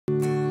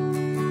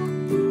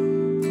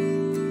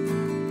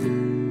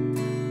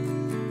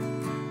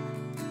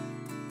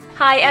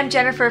Hi, I'm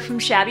Jennifer from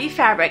Shabby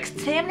Fabrics.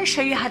 Today I'm going to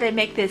show you how to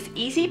make this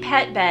easy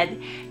pet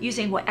bed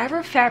using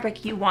whatever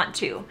fabric you want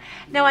to.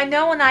 Now I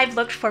know when I've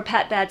looked for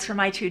pet beds for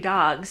my two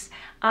dogs,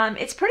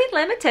 it's pretty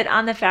limited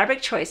on the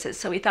fabric choices,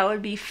 so we thought it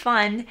would be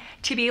fun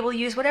to be able to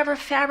use whatever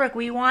fabric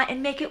we want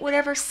and make it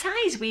whatever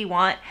size we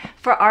want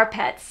for our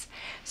pets.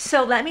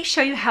 So let me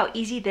show you how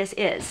easy this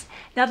is.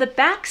 Now the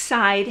back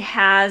side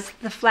has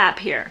the flap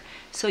here.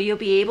 So you'll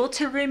be able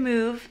to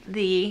remove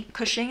the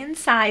cushioning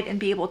inside and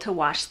be able to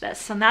wash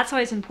this. And that's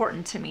always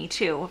important to me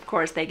too. Of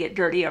course, they get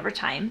dirty over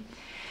time.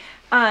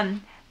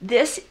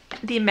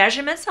 The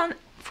measurements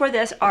for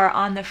this are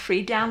on the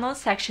free download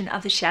section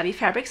of the Shabby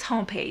Fabrics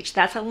homepage.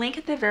 That's a link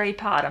at the very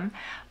bottom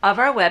of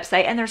our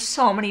website. And there's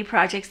so many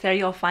projects there.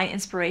 You'll find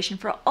inspiration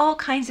for all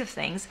kinds of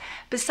things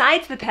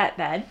besides the pet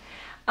bed.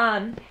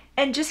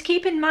 And just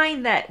keep in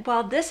mind that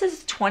while this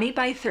is 20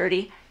 by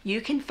 30, you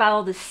can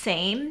follow the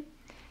same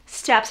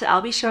steps that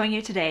I'll be showing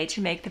you today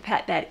to make the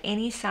pet bed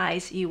any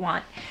size you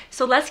want.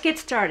 So let's get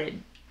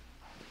started.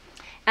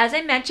 As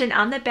I mentioned,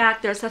 on the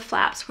back there's the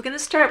flaps. We're going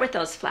to start with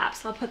those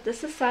flaps. I'll put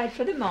this aside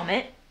for the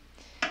moment.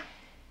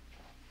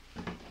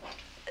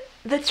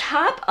 The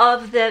top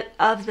of the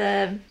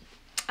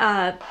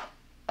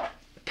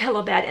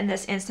pillow bed in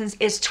this instance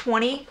is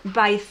 20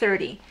 by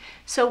 30.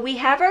 So we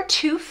have our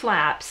two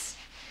flaps.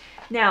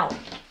 Now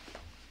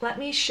let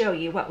me show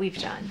you what we've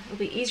done. It'll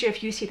be easier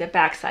if you see the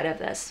back side of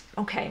this.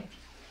 Okay.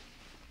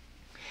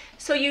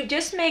 So you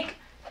just make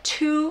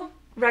two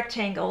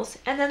rectangles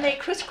and then they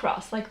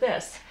crisscross like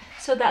this.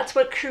 So that's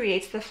what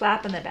creates the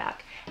flap in the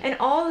back. And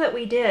all that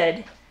we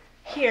did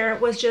here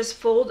was just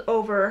fold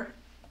over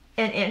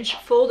an inch,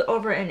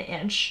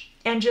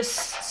 and just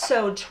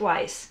sewed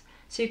twice.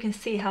 So you can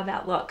see how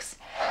that looks.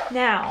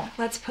 Now,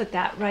 let's put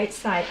that right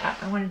side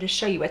up. I wanted to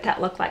show you what that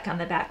looked like on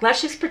the back.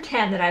 Let's just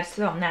pretend that I've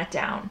sewn that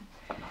down.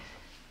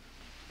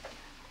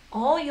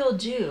 All you'll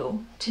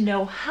do to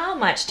know how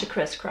much to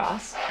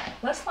crisscross,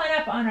 let's line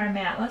up on our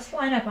mat. Let's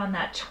line up on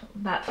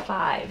that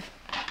 5.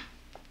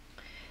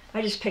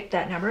 I just picked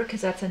that number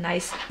because that's a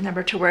nice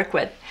number to work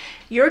with.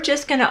 You're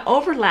just going to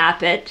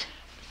overlap it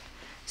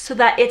so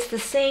that it's the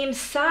same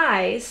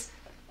size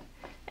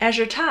as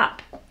your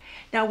top.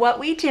 Now what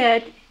we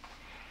did,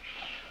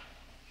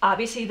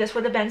 obviously this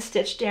would have been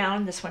stitched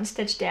down, this one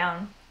stitched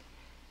down.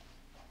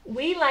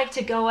 We like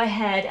to go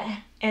ahead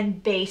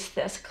and base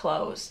this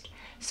closed.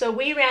 So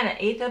we ran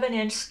 1/8 of an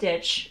inch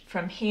stitch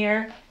from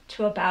here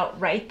to about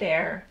right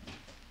there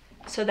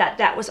so that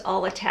that was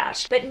all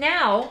attached. But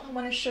now I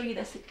want to show you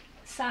this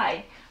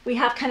side. We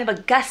have kind of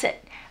a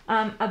gusset,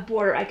 a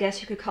border I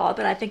guess you could call it,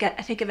 but I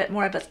think of it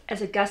more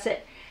as a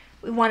gusset.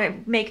 We want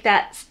to make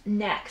that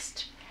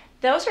next.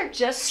 Those are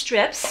just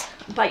strips,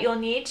 but you'll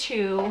need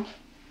to,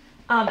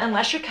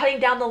 unless you're cutting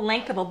down the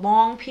length of a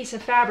long piece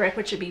of fabric,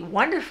 which would be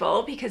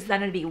wonderful because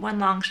then it'd be one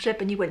long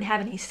strip and you wouldn't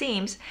have any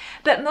seams.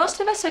 But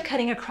most of us are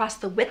cutting across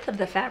the width of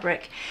the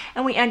fabric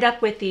and we end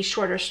up with these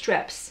shorter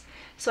strips.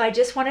 So I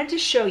just wanted to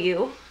show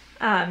you,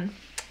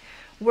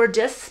 we're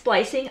just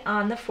splicing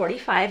on the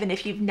 45, and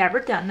if you've never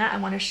done that, I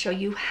want to show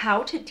you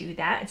how to do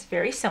that. It's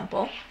very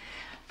simple.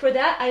 For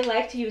that, I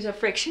like to use a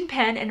friction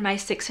pen and my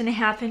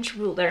 6.5 inch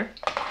ruler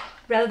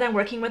rather than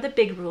working with a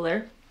big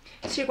ruler.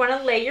 So you're going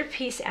to lay your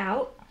piece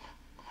out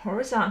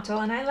horizontal,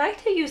 and I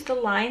like to use the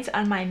lines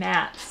on my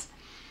mats.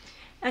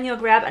 And you'll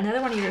grab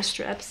another one of your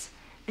strips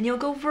and you'll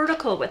go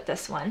vertical with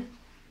this one.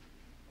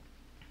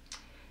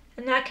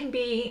 And that can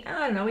be, I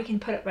don't know, we can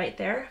put it right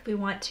there if we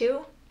want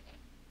to.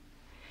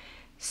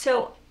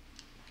 So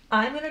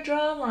I'm going to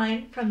draw a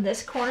line from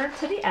this corner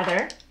to the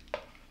other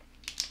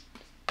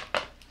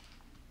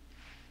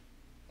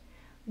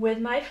with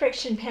my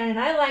friction pen, and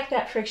I like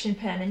that friction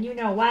pen, and you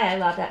know why I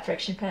love that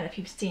friction pen if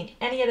you've seen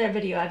any other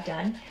video I've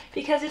done,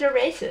 because it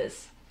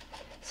erases.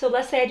 So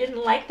let's say I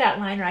didn't like that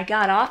line or I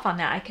got off on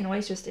that, I can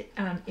always just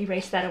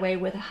erase that away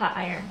with a hot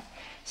iron.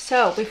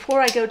 So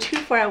before I go too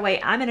far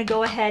away, I'm going to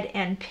go ahead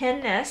and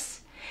pin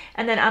this,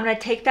 and then I'm going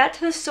to take that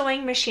to the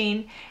sewing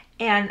machine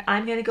and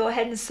I'm going to go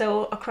ahead and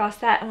sew across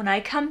that. And when I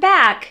come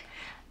back,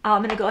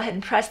 I'm going to go ahead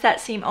and press that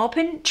seam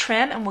open,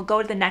 trim, and we'll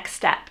go to the next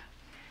step.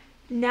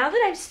 Now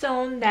that I've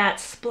sewn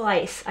that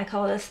splice, I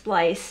call it a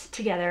splice,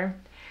 together,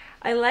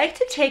 I like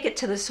to take it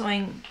to the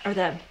sewing, or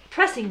the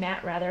pressing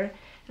mat rather,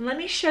 and let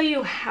me show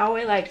you how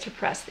I like to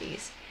press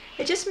these.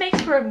 It just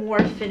makes for a more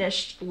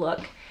finished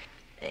look.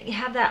 You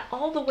have that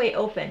all the way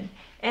open,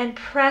 and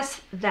press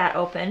that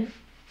open.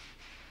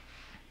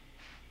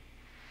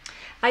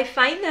 I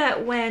find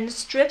that when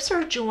strips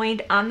are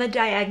joined on the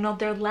diagonal,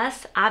 they're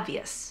less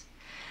obvious.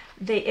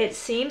 It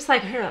seems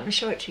like, here, let me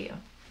show it to you.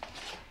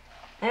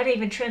 I haven't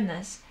even trimmed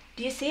this.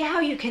 Do you see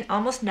how you can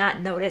almost not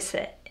notice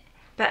it?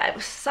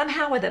 But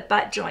somehow with a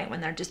butt joint,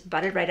 when they're just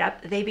butted right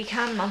up, they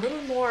become a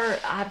little more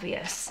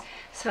obvious.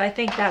 So I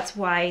think that's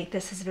why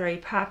this is very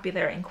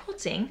popular in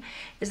quilting,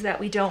 is that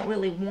we don't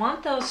really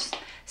want those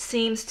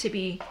seams to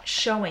be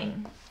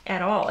showing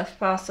at all if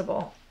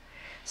possible.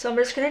 So I'm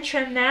just going to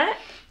trim that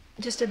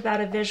just about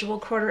a visual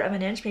 1/4 of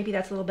an inch, maybe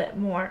that's a little bit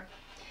more.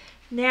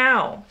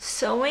 Now,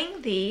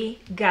 sewing the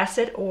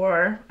gusset,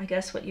 or I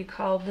guess what you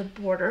call the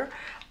border,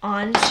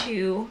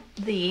 onto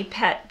the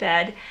pet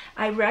bed,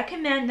 I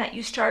recommend that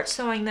you start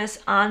sewing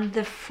this on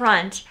the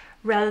front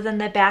rather than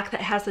the back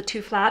that has the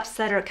two flaps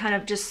that are kind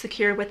of just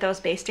secured with those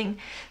basting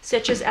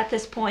stitches at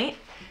this point.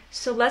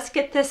 So let's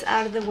get this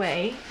out of the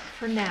way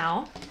for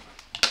now.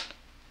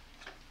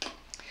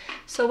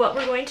 So what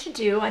we're going to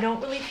do, I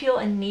don't really feel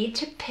a need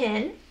to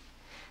pin.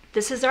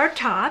 This is our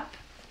top.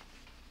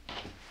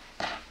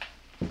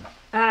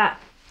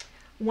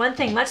 One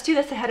thing, let's do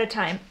this ahead of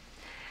time.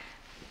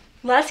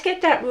 Let's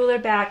get that ruler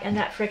back and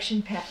that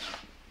friction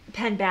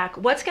pen back.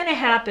 What's going to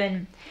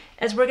happen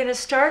is we're going to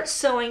start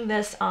sewing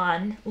this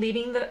on,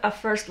 leaving the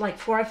first like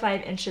 4 or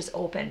 5 inches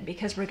open,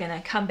 because we're going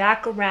to come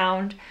back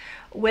around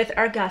with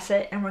our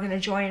gusset and we're going to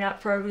join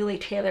up for a really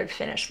tailored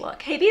finished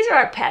look. Hey, these are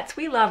our pets.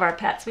 We love our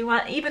pets. We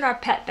want even our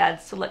pet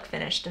beds to look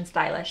finished and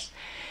stylish.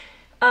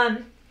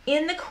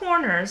 In the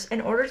corners, in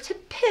order to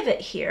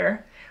pivot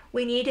here,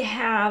 we need to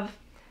have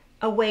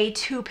a way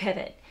to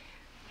pivot.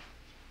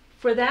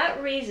 For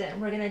that reason,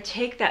 we're going to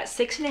take that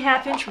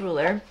 6.5 inch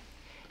ruler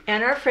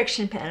and our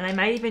friction pen, and I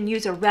might even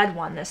use a red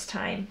one this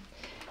time.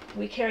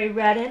 We carry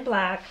red and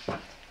black,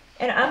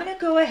 and I'm going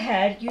to go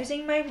ahead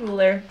using my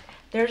ruler.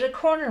 There's a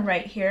corner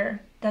right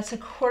here that's a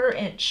 1/4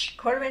 inch.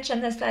 1/4 inch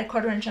on this side,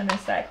 1/4 inch on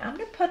this side. I'm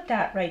going to put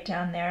that right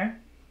down there,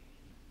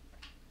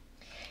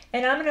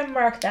 and I'm going to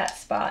mark that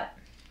spot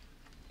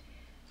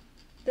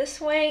this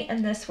way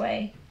and this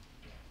way.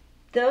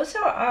 Those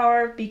are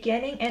our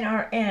beginning and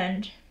our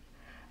end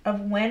of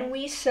when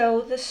we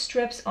sew the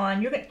strips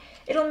on.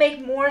 It'll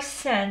make more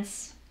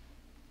sense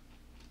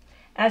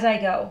as I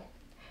go.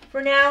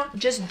 For now,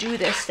 just do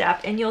this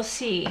step and you'll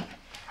see.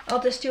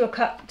 I'll just do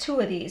 2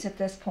 of these at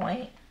this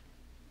point.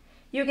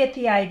 You get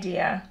the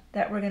idea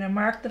that we're going to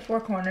mark the 4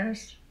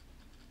 corners.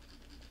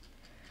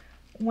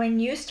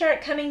 When you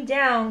start coming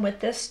down with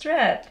this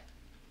strip,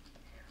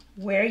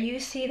 where you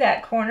see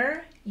that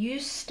corner, you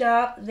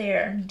stop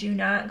there. Do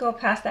not go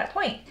past that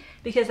point,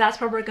 because that's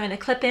where we're going to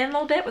clip in a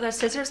little bit with our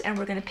scissors and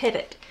we're going to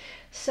pivot.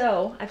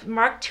 So I've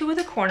marked 2 of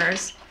the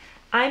corners.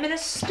 I'm going to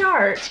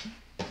start,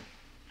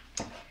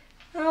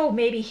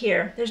 maybe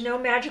here. There's no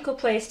magical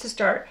place to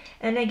start.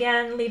 And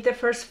again, leave the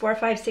first 4,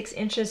 5, 6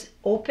 inches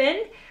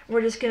open.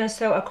 We're just going to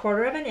sew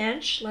 1/4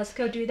 inch. Let's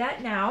go do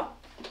that now.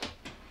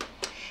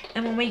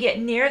 And when we get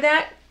near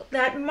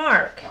that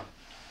mark,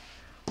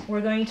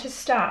 we're going to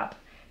stop.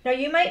 Now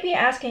you might be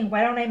asking,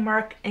 why don't I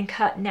mark and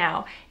cut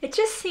now? It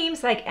just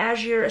seems like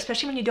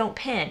especially when you don't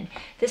pin,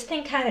 this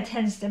thing kind of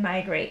tends to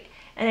migrate,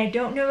 and I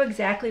don't know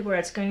exactly where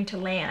it's going to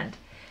land.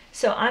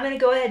 So I'm going to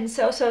go ahead and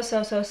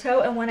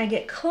sew, and when I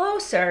get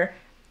closer,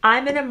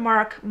 I'm going to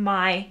mark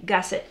my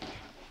gusset.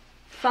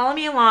 Follow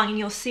me along and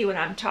you'll see what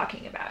I'm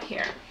talking about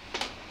here.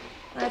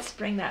 Let's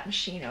bring that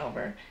machine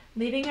over.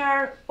 Leaving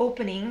our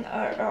opening,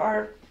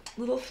 our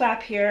little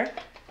flap here,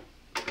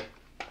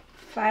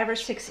 5 or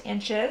 6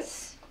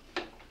 inches.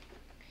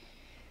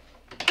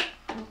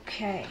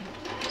 Okay.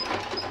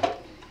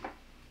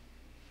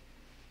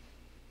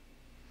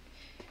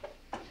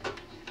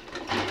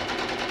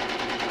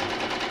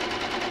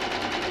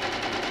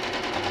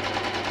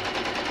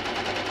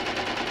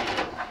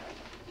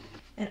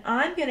 And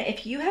I'm gonna,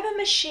 if you have a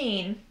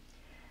machine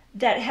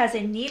that has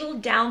a needle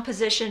down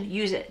position,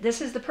 use it. This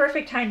is the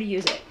perfect time to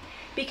use it,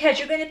 because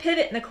you're going to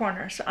pivot in the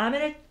corner. So I'm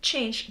going to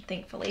change,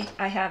 thankfully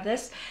I have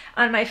this.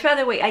 On my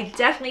featherweight, I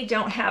definitely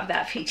don't have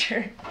that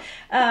feature,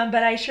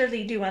 but I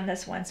surely do on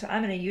this one. So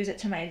I'm going to use it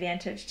to my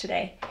advantage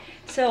today.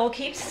 So we'll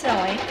keep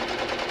sewing.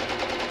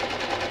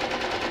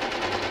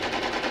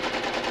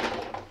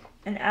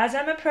 And as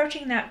I'm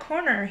approaching that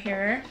corner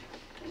here,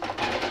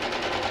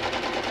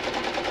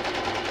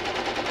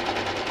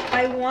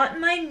 I want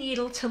my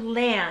needle to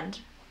land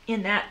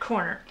in that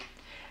corner.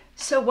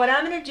 So what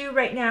I'm going to do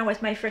right now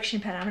with my friction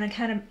pen, I'm going to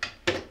kind of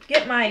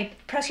get my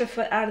presser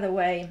foot out of the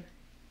way.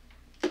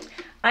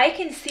 I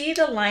can see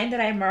the line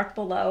that I marked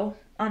below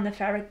on the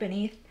fabric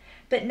beneath,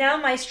 but now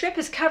my strip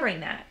is covering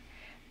that.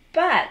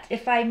 But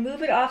if I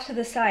move it off to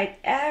the side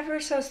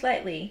ever so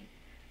slightly,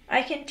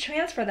 I can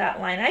transfer that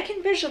line. I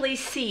can visually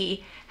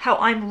see how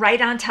I'm right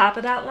on top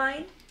of that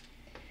line,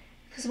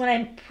 because when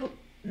I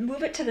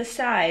move it to the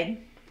side,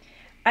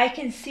 I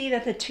can see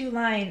that the 2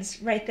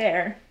 lines right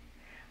there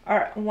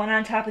are one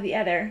on top of the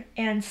other,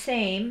 and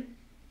same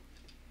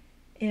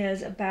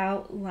is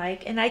about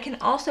like, and I can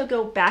also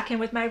go back in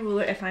with my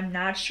ruler if I'm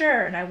not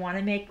sure and I want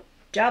to make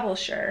double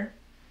sure.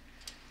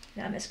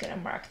 Now I'm just going to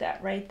mark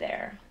that right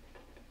there.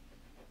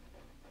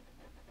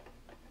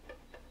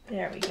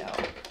 There we go.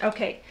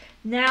 Okay,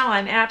 now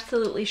I'm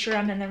absolutely sure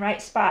I'm in the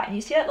right spot. And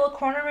you see that little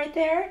corner right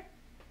there?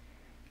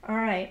 All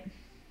right.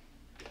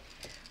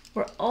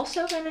 We're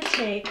also going to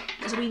take,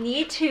 because we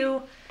need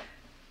to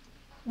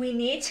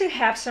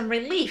have some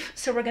relief.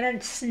 So we're going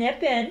to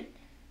snip in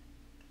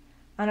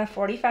on a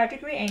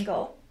 45-degree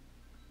angle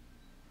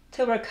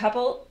till we're a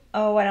couple,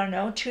 I don't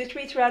know, 2 or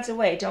 3 threads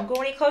away. Don't go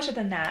any closer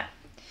than that,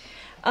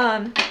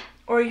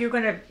 or you're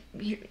going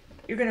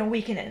to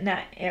weaken it in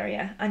that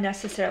area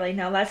unnecessarily.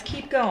 Now let's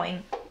keep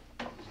going.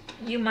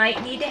 You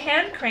might need to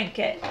hand crank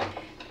it,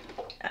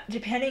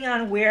 depending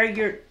on where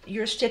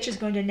your stitch is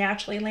going to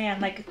naturally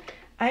land. Like,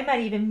 I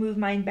might even move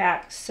mine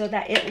back so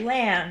that it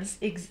lands,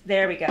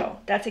 there we go.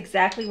 That's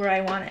exactly where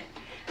I want it.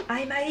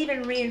 I might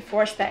even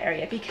reinforce that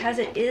area because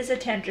it is a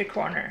tender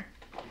corner.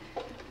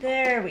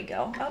 There we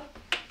go, up,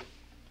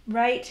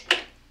 right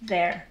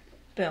there,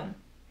 boom.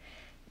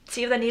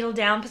 See the needle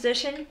down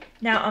position?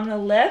 Now I'm gonna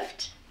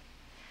lift,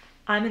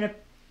 I'm gonna,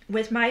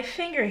 with my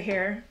finger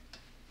here,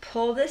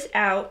 pull this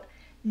out.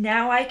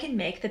 Now I can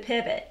make the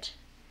pivot.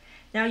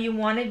 Now you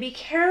wanna be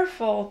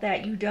careful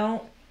that you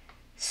don't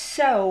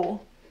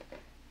sew,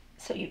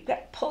 so you've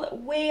got to pull it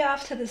way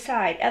off to the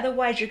side.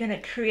 Otherwise you're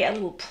gonna create a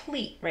little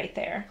pleat right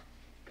there.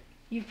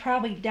 You've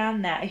probably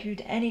done that if you've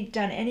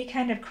done any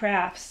kind of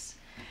crafts.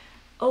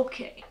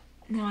 Okay,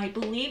 now I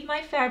believe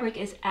my fabric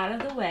is out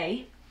of the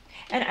way,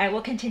 and I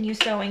will continue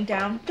sewing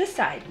down this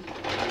side.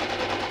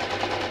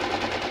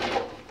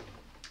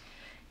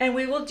 And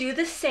we will do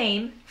the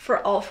same for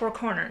all 4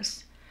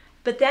 corners.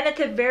 But then at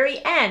the very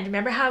end,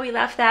 remember how we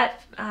left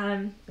that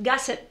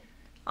gusset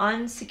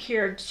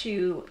unsecured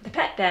to the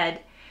pet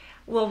bed?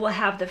 Well, we'll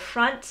have the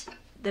front,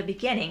 the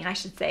beginning, I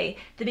should say,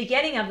 the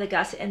beginning of the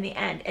gusset and the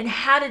end, and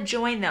how to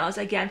join those,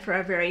 again, for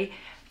a very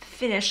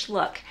finished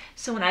look.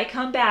 So when I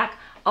come back,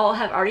 I'll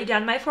have already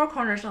done my 4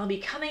 corners, and I'll be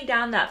coming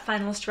down that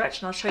final stretch,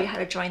 and I'll show you how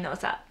to join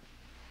those up.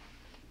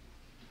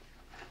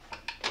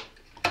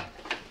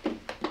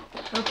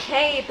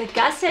 Okay, the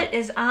gusset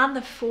is on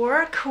the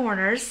 4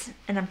 corners,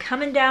 and I'm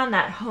coming down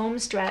that home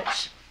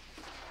stretch.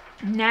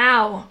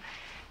 Now,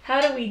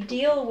 how do we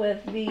deal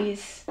with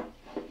these,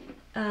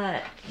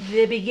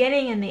 the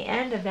beginning and the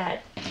end of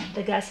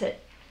the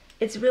gusset?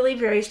 It's really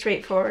very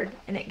straightforward,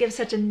 and it gives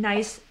such a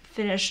nice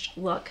finished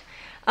look.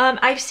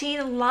 I've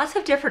seen lots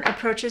of different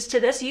approaches to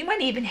this. You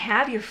might even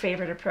have your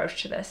favorite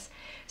approach to this.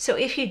 So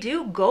if you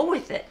do, go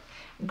with it.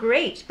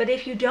 Great. But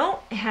if you don't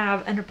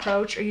have an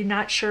approach or you're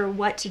not sure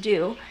what to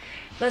do,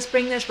 let's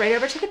bring this right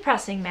over to the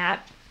pressing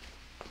mat.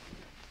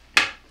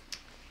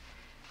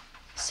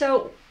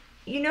 So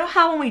you know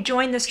how when we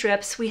joined the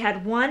strips, we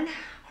had one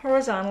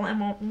horizontal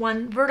and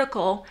one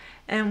vertical,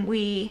 and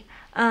we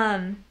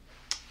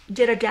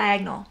did a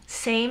diagonal.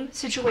 Same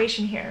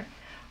situation here.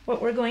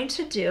 What we're going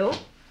to do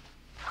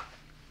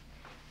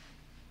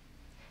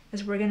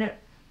is we're going to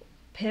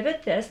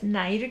pivot this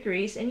 90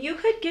 degrees, and you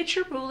could get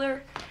your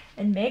ruler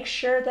and make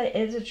sure that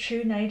it is a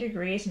true 90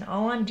 degrees, and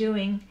all I'm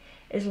doing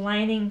is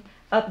lining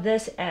up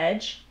this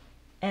edge,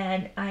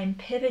 and I'm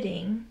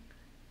pivoting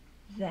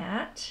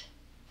that.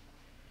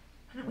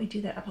 Why don't we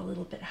do that up a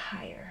little bit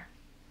higher?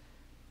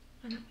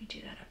 Why don't we do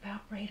that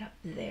about right up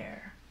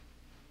there?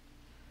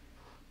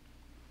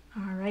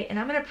 All right, and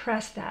I'm going to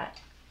press that,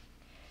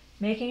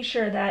 making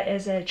sure that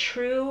is a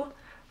true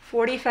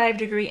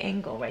 45-degree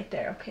angle right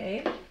there,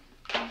 okay?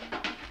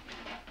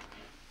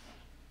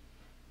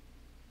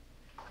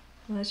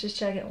 Let's just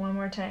check it one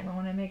more time. I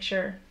want to make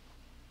sure.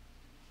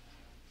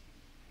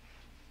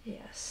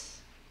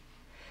 Yes.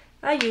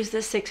 I use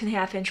this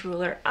 6.5-inch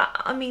ruler.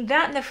 I mean,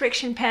 that and the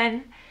friction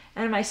pen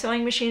and my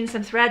sewing machine,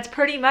 some threads,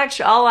 pretty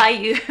much all I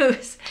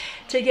use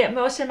to get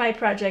most of my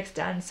projects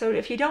done. So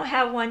if you don't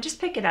have one, just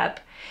pick it up.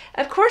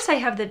 Of course, I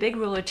have the big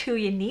ruler too.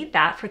 You need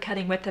that for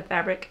cutting with the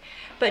fabric.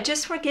 But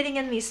just for getting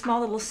in these small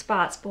little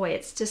spots, boy,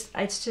 it's just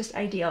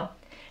ideal.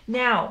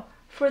 Now,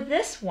 for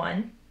this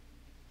one,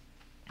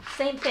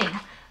 same thing.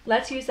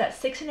 Let's use that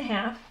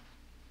 6.5.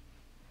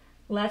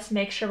 Let's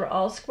make sure we're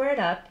all squared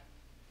up.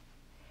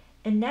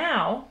 And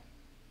now,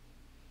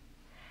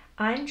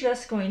 I'm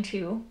just going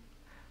to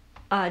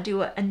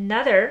do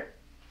another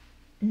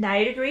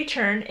 90-degree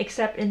turn,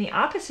 except in the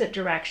opposite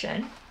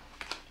direction.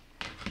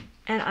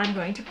 And I'm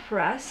going to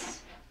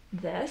press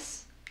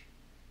this.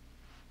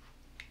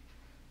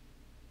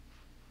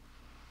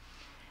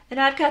 And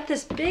I've got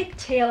this big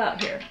tail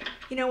out here.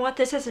 You know what?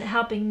 This isn't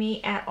helping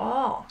me at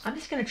all. I'm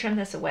just going to trim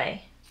this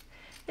away.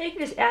 Then you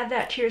can just add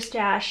that to your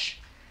stash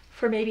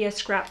for maybe a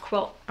scrap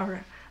quilt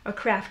or a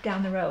craft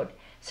down the road.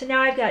 So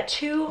now I've got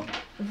 2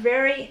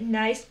 very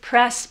nice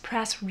press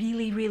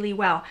really, really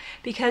well,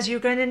 because you're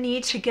going to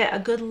need to get a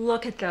good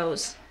look at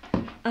those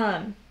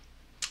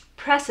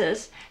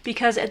presses,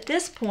 because at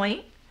this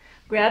point,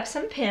 grab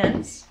some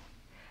pins.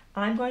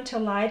 I'm going to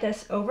lie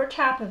this over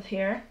top of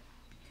here.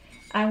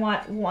 I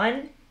want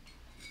one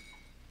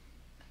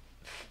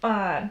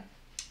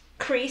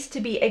crease to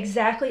be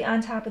exactly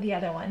on top of the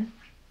other one.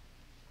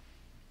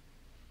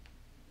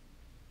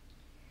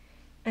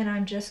 And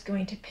I'm just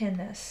going to pin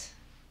this.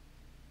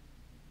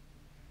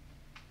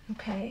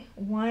 Okay,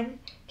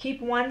 keep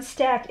one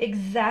stacked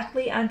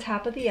exactly on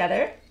top of the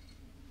other.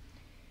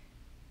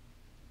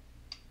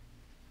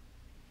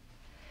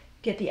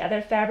 Get the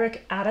other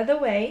fabric out of the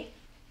way.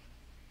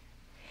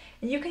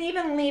 And you can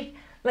even leave,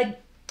 like,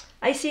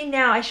 I see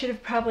now I should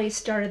have probably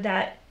started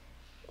that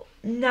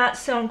not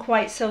sewn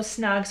quite so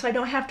snug, so I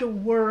don't have to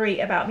worry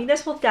about, I mean,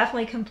 this will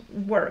definitely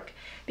work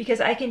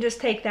because I can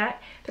just take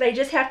that, but I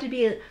just have to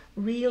be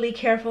really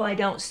careful I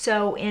don't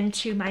sew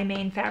into my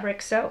main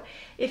fabric. So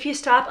if you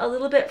stop a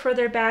little bit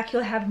further back,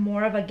 you'll have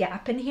more of a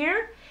gap in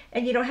here,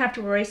 and you don't have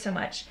to worry so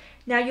much.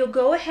 Now you'll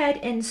go ahead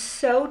and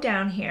sew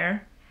down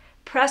here,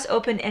 press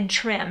open and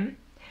trim,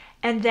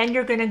 and then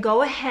you're going to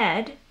go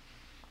ahead,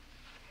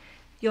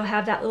 you'll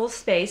have that little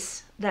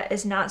space that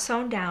is not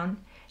sewn down,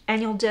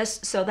 and you'll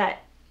just sew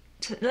that.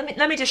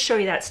 Let me just show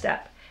you that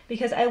step,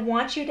 because I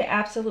want you to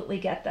absolutely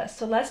get this.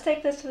 So let's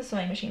take this to the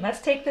sewing machine.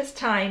 Let's take this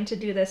time to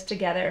do this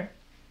together.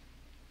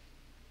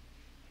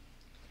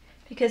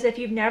 Because if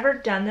you've never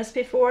done this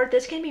before,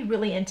 this can be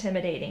really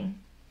intimidating.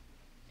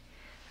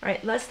 All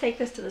right, let's take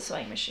this to the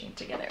sewing machine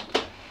together.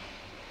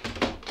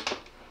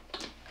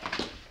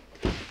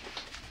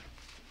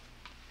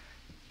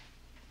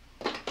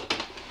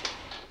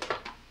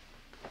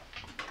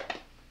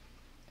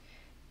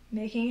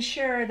 Making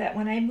sure that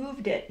when I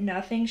moved it,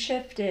 nothing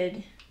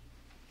shifted.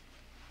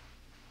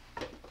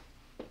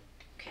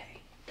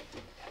 Okay.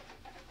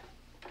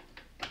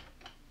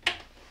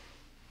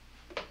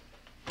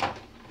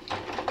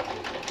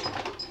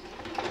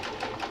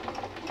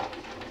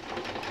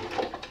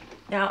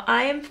 Now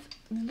I am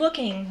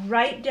looking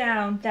right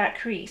down that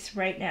crease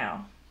right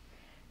now.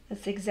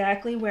 That's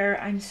exactly where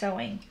I'm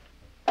sewing.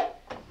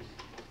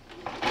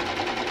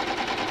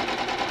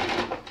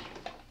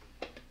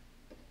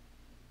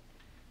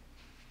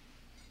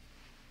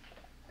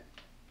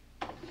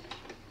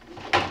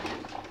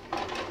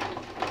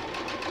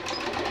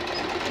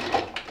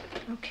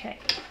 Okay.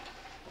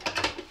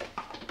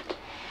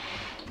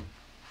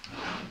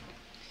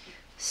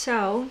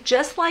 So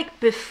just like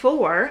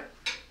before,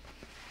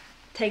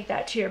 take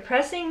that to your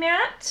pressing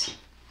mat.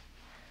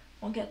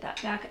 We'll get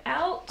that back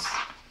out.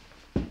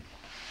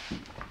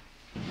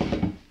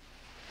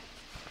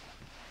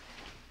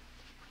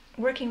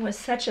 Working with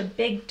such a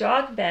big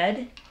dog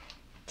bed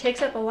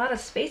takes up a lot of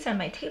space on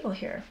my table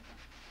here.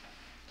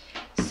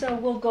 So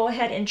we'll go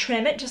ahead and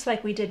trim it just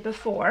like we did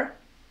before.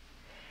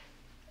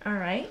 All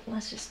right,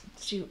 let's just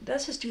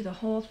do the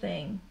whole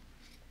thing.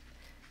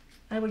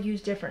 I would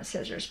use different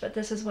scissors, but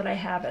this is what I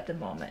have at the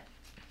moment.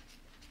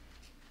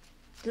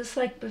 Just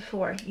like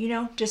before, you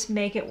know, just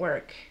make it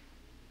work.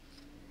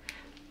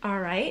 All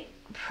right,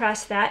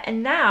 press that,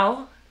 and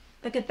now,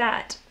 look at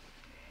that.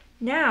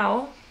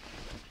 Now,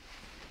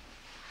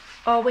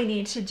 all we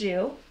need to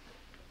do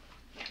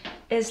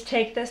is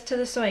take this to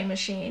the sewing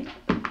machine.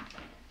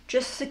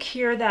 Just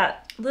secure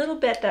that little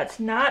bit that's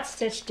not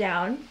stitched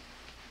down.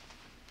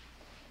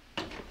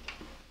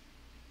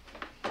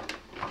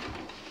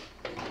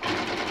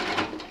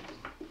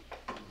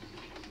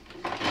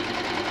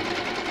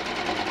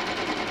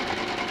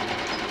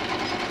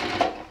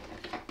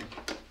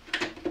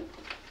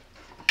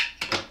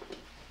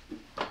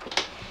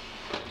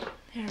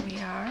 There we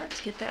are.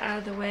 Let's get that out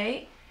of the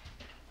way.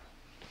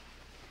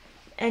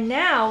 And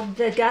now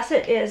the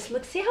gusset is,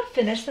 look, see how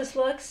finished this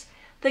looks?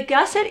 The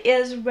gusset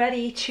is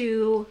ready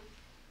to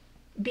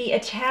be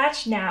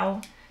attached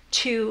now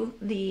to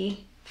the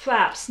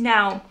flaps.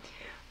 Now,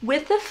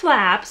 with the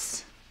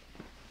flaps,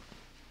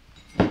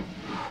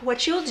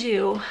 what you'll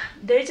do,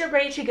 these are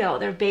ready to go.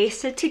 They're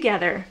basted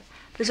together.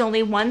 There's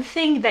only one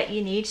thing that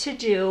you need to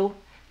do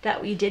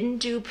that we didn't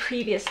do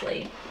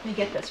previously. Let me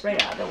get this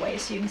right out of the way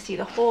so you can see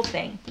the whole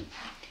thing.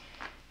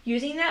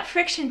 Using that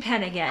friction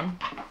pen again,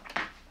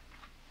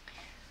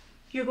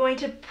 you're going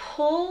to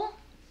pull,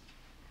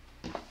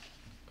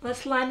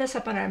 let's line this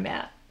up on our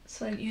mat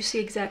so you see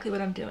exactly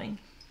what I'm doing.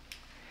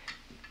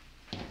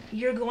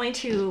 You're going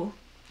to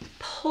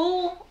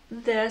pull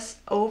this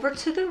over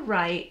to the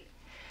right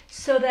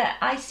so that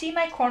I see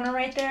my corner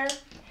right there,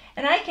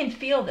 and I can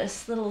feel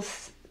this little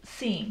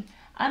seam.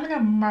 I'm going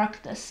to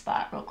mark this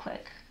spot real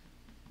quick.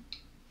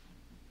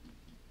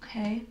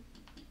 Okay.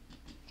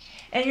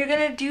 And you're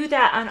going to do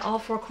that on all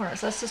four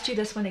corners. Let's just do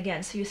this one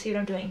again so you see what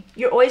I'm doing.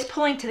 You're always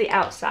pulling to the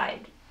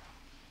outside.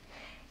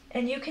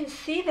 And you can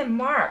see the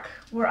mark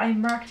where I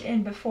marked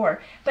in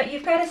before, but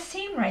you've got a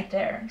seam right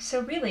there.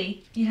 So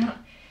really, you know,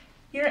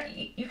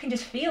 you can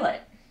just feel it.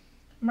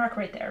 Mark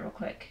right there real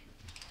quick.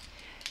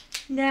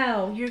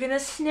 Now you're going to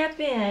snip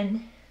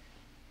in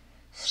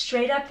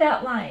straight up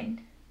that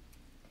line.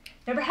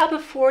 Remember how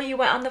before you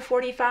went on the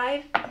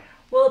 45?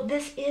 Well,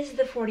 this is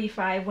the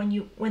 45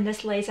 when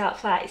this lays out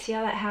flat. See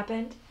how that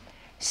happened?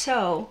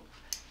 So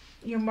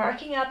you're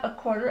marking up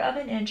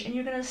 1/4 inch and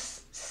you're going to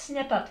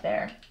snip up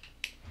there.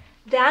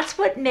 That's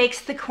what makes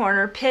the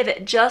corner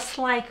pivot, just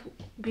like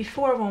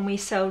before when we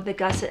sewed the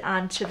gusset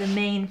onto the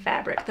main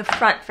fabric, the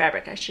front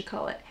fabric I should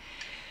call it.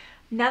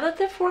 Now that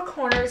the four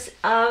corners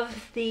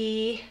of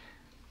the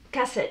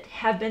gusset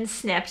have been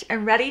snipped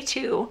and ready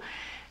to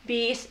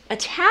be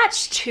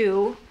attached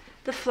to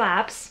the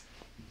flaps,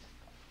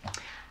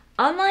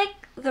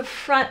 unlike the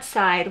front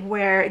side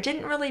where it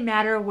didn't really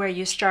matter where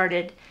you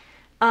started,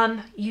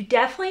 you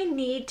definitely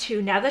need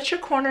to, now that your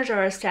corners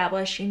are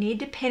established, you need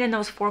to pin in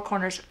those four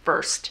corners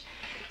first.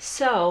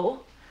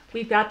 So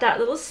we've got that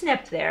little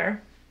snip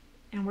there,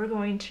 and we're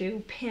going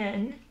to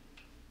pin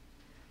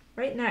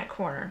right in that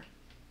corner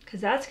because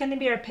that's going to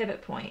be our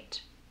pivot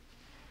point.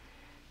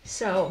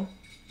 So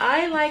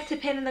I like to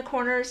pin in the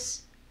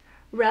corners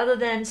rather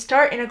than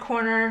start in a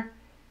corner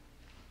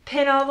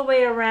pin all the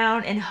way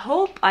around and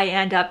hope I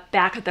end up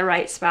back at the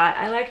right spot.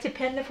 I like to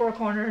pin the four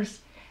corners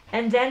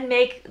and then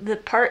make the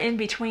part in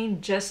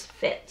between just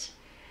fit.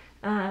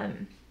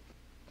 And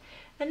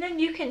then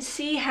you can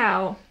see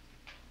how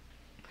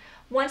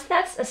once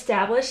that's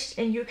established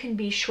and you can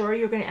be sure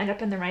you're going to end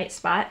up in the right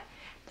spot,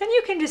 then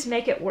you can just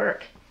make it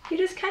work. You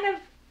just kind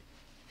of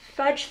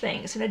fudge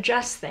things and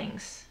adjust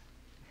things.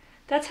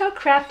 That's how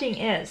crafting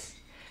is.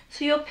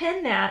 So you'll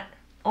pin that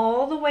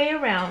all the way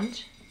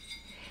around,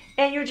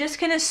 and you're just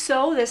going to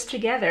sew this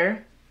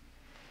together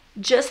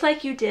just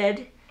like you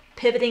did,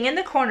 pivoting in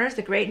the corners.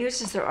 The great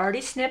news is they're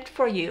already snipped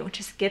for you.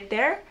 Just get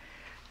there,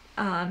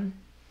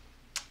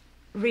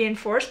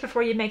 reinforce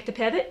before you make the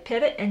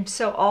pivot, and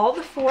sew all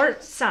the four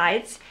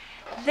sides.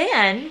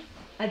 Then,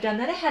 I've done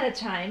that ahead of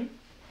time.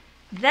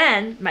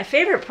 Then, my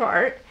favorite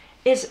part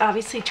is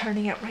obviously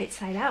turning it right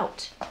side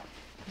out.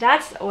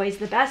 That's always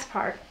the best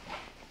part.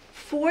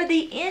 For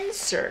the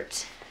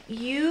insert,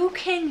 you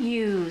can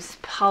use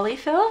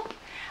polyfill.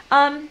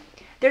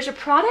 There's a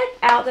product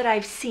out that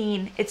I've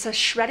seen. It's a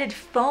shredded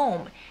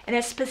foam, and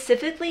it's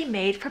specifically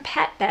made for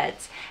pet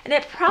beds. And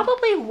it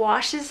probably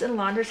washes and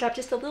launders up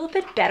just a little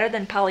bit better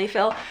than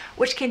polyfill,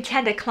 which can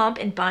tend to clump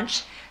and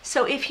bunch.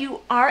 So if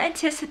you are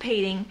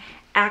anticipating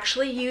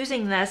actually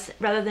using this,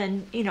 rather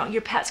than, you know,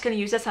 your pet's going to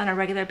use this on a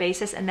regular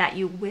basis and that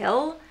you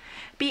will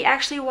be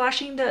actually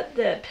washing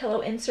the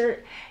pillow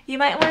insert, you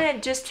might want to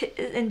just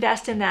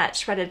invest in that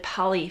shredded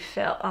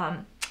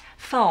polyfill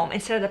foam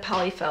instead of the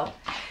polyfill.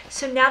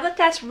 So now that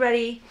that's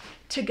ready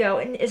to go,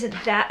 and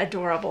isn't that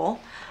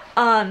adorable,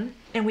 and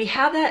we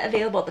have that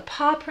available, the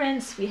paw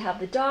prints, we have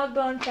the dog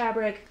bone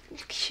fabric,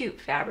 cute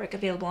fabric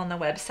available on the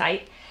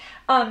website.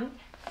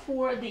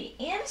 For the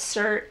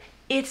insert,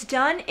 it's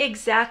done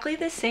exactly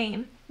the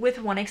same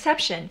with one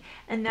exception,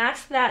 and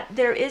that's that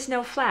there is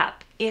no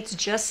flap. It's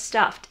just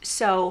stuffed.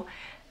 So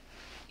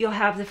you'll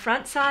have the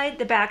front side,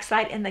 the back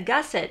side, and the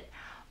gusset.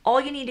 All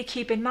you need to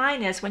keep in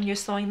mind is when you're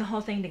sewing the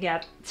whole thing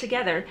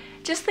together,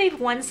 just leave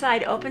one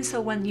side open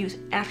so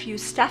after you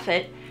stuff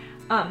it,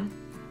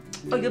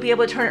 you'll be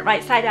able to turn it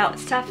right side out,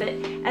 stuff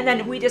it, and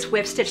then we just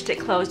whip stitched it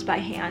closed by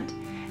hand,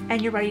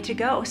 and you're ready to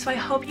go. So I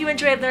hope you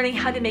enjoyed learning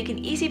how to make an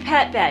easy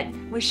pet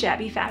bed with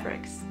Shabby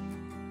Fabrics.